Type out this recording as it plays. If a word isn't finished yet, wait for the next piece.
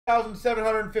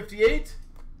2,758.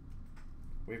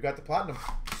 We've got the platinum.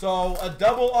 So a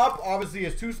double up obviously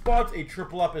is 2 spots. A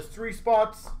triple up is 3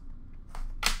 spots.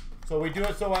 So we do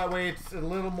it so that way it's a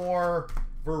little more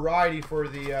variety for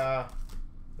the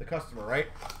customer, right?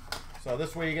 So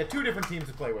this way you get 2 different teams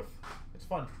to play with. It's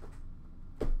fun.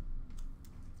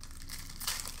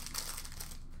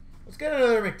 Let's get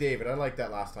another McDavid. I liked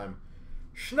that last time.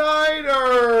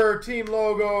 Schneider team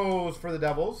logos for the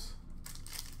Devils.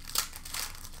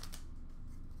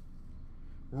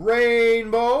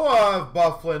 Rainbow of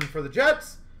Bufflin for the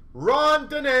Jets.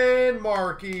 Rantanen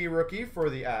marquee rookie for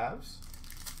the Avs.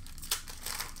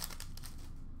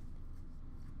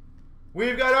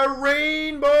 We've got a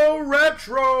rainbow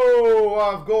retro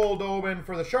of Goldobin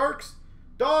for the Sharks.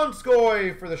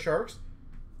 Donskoy for the Sharks.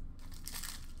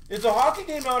 Is the hockey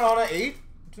game not on at 8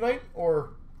 tonight?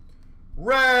 Or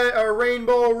a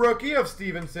rainbow rookie of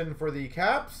Stevenson for the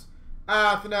Caps.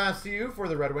 Athanasiou for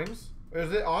the Red Wings.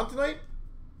 Is it on tonight?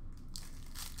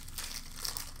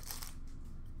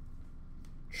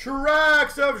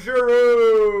 Tracks of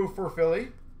Giroux for Philly.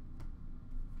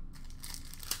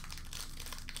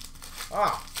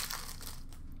 Ah.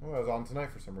 Oh, that was on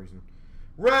tonight for some reason.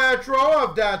 Retro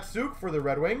of Datsuk for the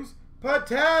Red Wings.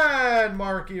 Patan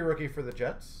marquee rookie for the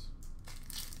Jets.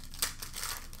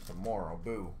 Tomorrow,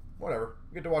 boo. Whatever.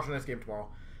 We get to watch a nice game tomorrow.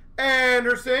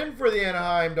 Anderson for the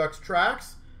Anaheim Ducks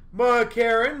tracks.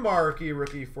 McCarron marquee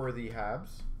rookie for the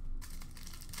Habs.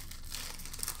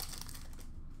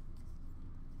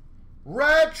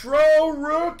 Retro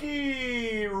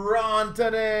rookie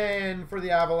Rantanen for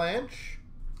the Avalanche.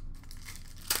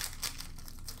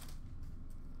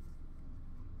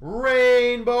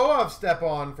 Rainbow of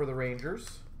Stepan for the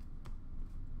Rangers.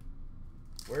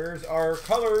 Where's our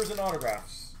colors and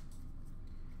autographs?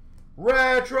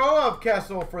 Retro of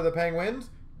Kessel for the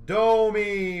Penguins.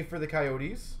 Domi for the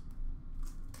Coyotes.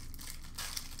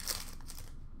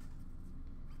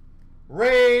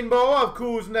 Rainbow of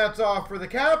Kuznetsov for the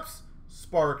Caps.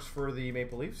 Sparks for the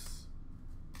Maple Leafs.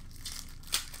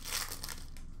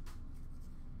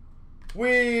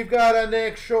 We've got a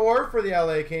Nick Shore for the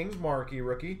LA Kings, marquee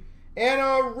rookie. And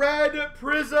a red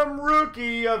prism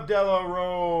rookie of Della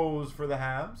Rose for the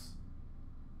Habs.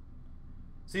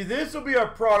 See, this will be a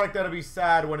product that'll be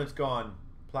sad when it's gone.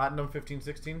 Platinum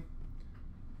 15-16.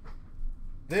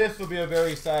 This will be a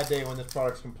very sad day when this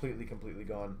product's completely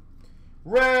gone.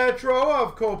 Retro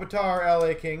of Kopitar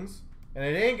LA Kings. And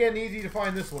it ain't getting easy to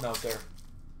find this one out there.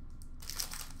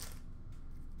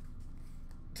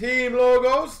 Team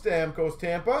logos, Stamkos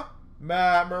Tampa,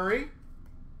 Matt Murray,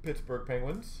 Pittsburgh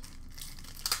Penguins.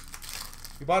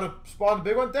 You bought a spawned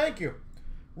big one? Thank you.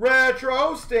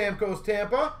 Retro, Stamkos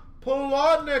Tampa,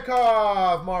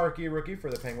 Plotnikov marquee rookie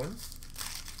for the Penguins.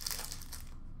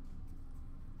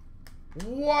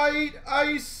 White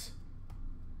ice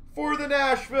for the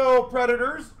Nashville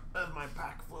Predators. As my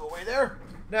pack flew away there.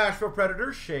 Nashville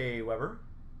Predators, Shea Weber.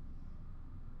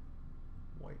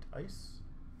 White ice.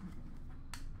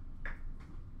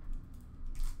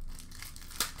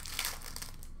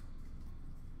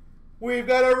 We've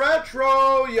got a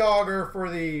retro Yager for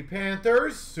the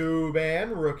Panthers.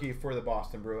 Subban, rookie for the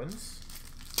Boston Bruins.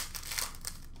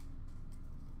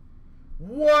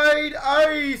 White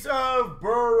ice of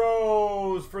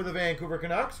Burrows for the Vancouver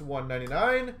Canucks.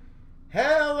 $1.99.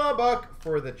 Hellebuck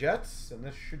for the Jets. And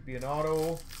this should be an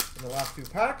auto in the last 2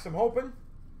 packs, I'm hoping.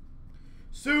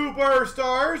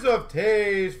 Superstars of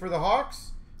Tays for the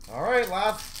Hawks. All right,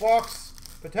 last box,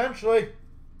 potentially.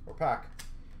 Or pack.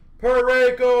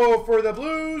 Parayko for the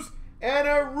Blues. And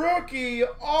a rookie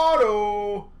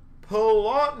auto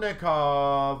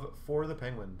Plotnikov for the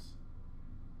Penguins.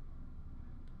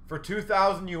 For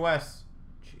 $2,000 US.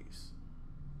 Jeez.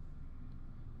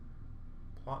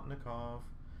 Plotnikov.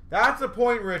 That's the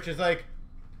point, Rich. Is like,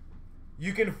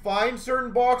 you can find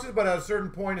certain boxes, but at a certain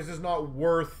point, it's just not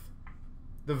worth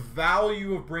the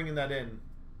value of bringing that in.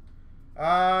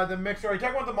 The mixer. Are you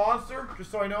talking about the monster?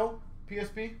 Just so I know.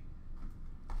 PSP.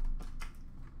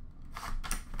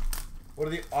 What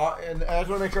are the... and I just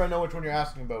want to make sure I know which one you're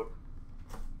asking about.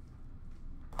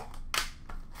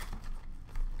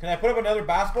 Can I put up another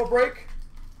basketball break?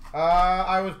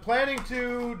 I was planning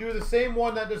to do the same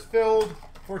one that just filled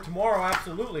for tomorrow,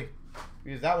 absolutely.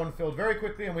 Because that one filled very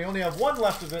quickly, and we only have 1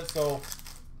 left of it, so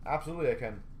absolutely I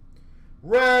can.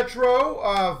 Retro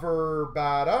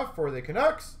Verbata for the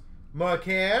Canucks.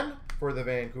 McCann for the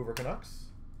Vancouver Canucks.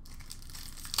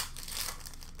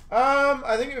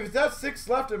 I think if that's 6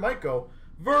 left, it might go.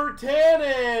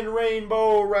 Virtanen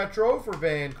Rainbow Retro for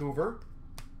Vancouver.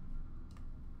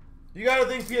 You got to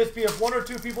think PSP, if 1 or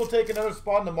 2 people take another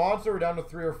spot in the monster, we're down to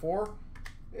 3 or 4.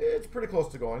 It's pretty close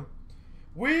to going.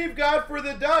 We've got for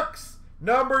the Ducks,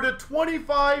 number to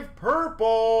 25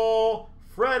 purple,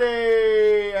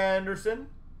 Freddie Anderson.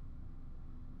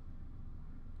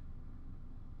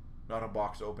 Not a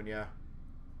box open, yeah.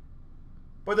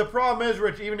 But the problem is,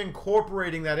 Rich, even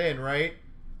incorporating that in, right?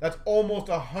 That's almost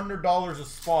 $100 a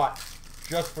spot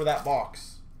just for that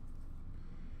box.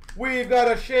 We've got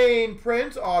a Shane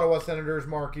Prince, Ottawa Senators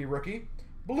marquee rookie.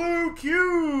 Blue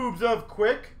cubes of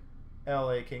Quick,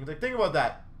 LA Kings. Like, think about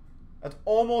that. That's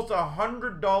almost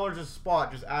 $100 a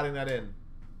spot just adding that in.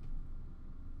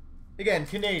 Again,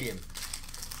 Canadian.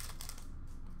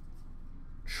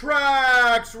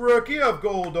 Trax rookie of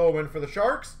Gold Omen for the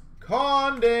Sharks.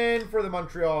 Condon for the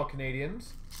Montreal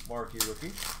Canadiens. Marquee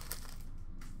rookie.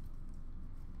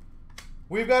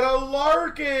 We've got a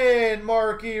Larkin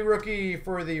marquee rookie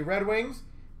for the Red Wings.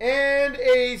 And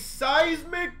a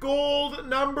Seismic Gold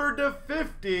number to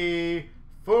 50.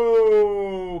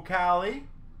 Focali.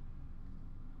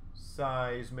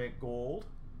 Seismic Gold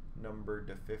number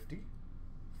to 50.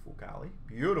 Focali.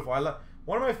 Beautiful. I love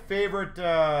one of my favorite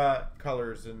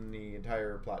colors in the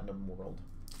entire Platinum world.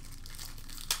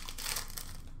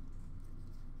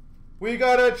 We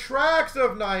got a Trax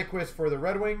of Nyquist for the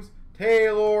Red Wings.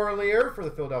 Taylor Lear for the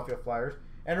Philadelphia Flyers.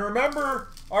 And remember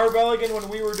our Veligan when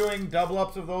we were doing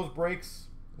double-ups of those breaks?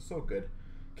 It was so good.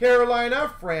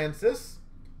 Carolina, Francis.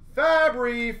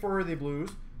 Fabry for the Blues.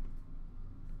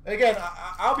 Again,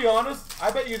 I'll be honest.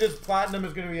 I bet you this Platinum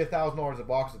is going to be $1,000 a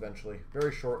box eventually.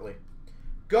 Very shortly.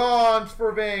 Gaunt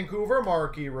for Vancouver,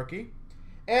 marquee rookie.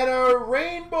 And a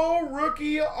Rainbow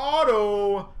Rookie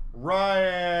Auto,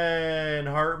 Ryan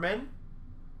Hartman.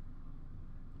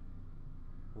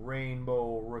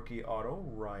 Rainbow Rookie Auto,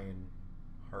 Ryan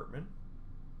Hartman.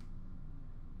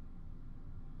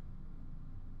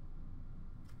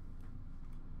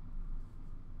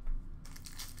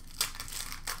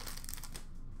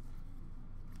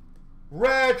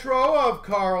 Retro of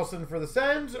Carlson for the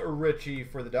Sens, Richie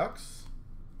for the Ducks.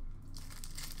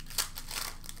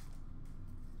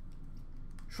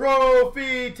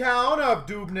 Trophy Town of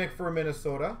Dubnyk for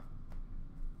Minnesota.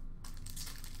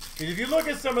 If you look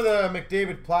at some of the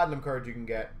McDavid Platinum cards you can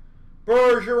get.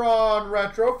 Bergeron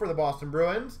Retro for the Boston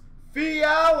Bruins.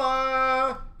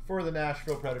 Fiala for the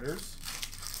Nashville Predators.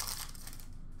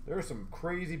 There are some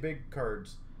crazy big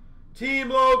cards. Team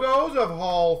logos of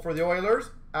Hall for the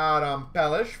Oilers. Adam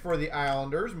Pellish for the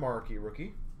Islanders, marquee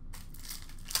rookie.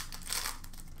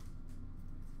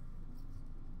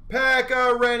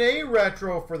 Pekka Rinne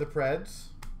Retro for the Preds.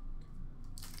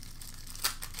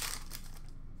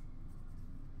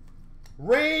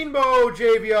 Rainbow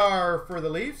JVR for the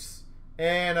Leafs.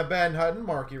 And a Ben Hutton,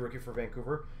 marquee rookie for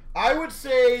Vancouver. I would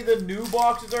say the new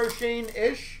boxes are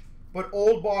Shane-ish, but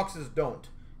old boxes don't.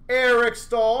 Eric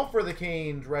Stahl for the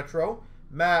Canes Retro.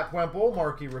 Matt Wemple,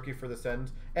 marquee rookie for the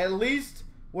Sens. At least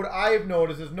what I've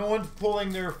noticed is no one's pulling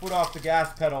their foot off the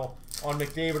gas pedal on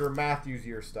McDavid or Matthews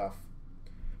year stuff.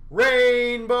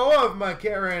 Rainbow of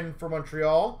McCarron for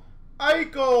Montreal.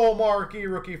 Eichel, marquee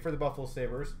rookie for the Buffalo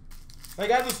Sabres. Like,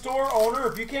 as a store owner,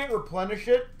 if you can't replenish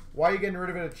it, why are you getting rid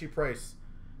of it at a cheap price?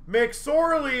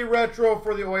 McSorley Retro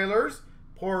for the Oilers.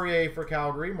 Poirier for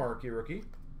Calgary, marquee rookie.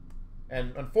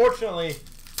 And unfortunately,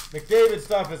 McDavid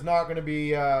stuff is not going to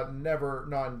be never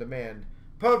not in demand.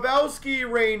 Pavelski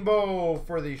Rainbow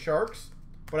for the Sharks.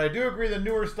 But I do agree the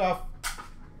newer stuff...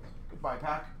 Goodbye,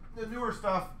 Pack. The newer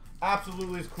stuff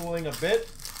absolutely is cooling a bit.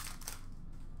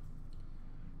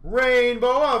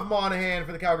 Rainbow of Monahan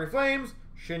for the Calgary Flames.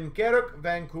 Shinkaruk,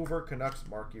 Vancouver Canucks,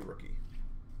 marquee rookie.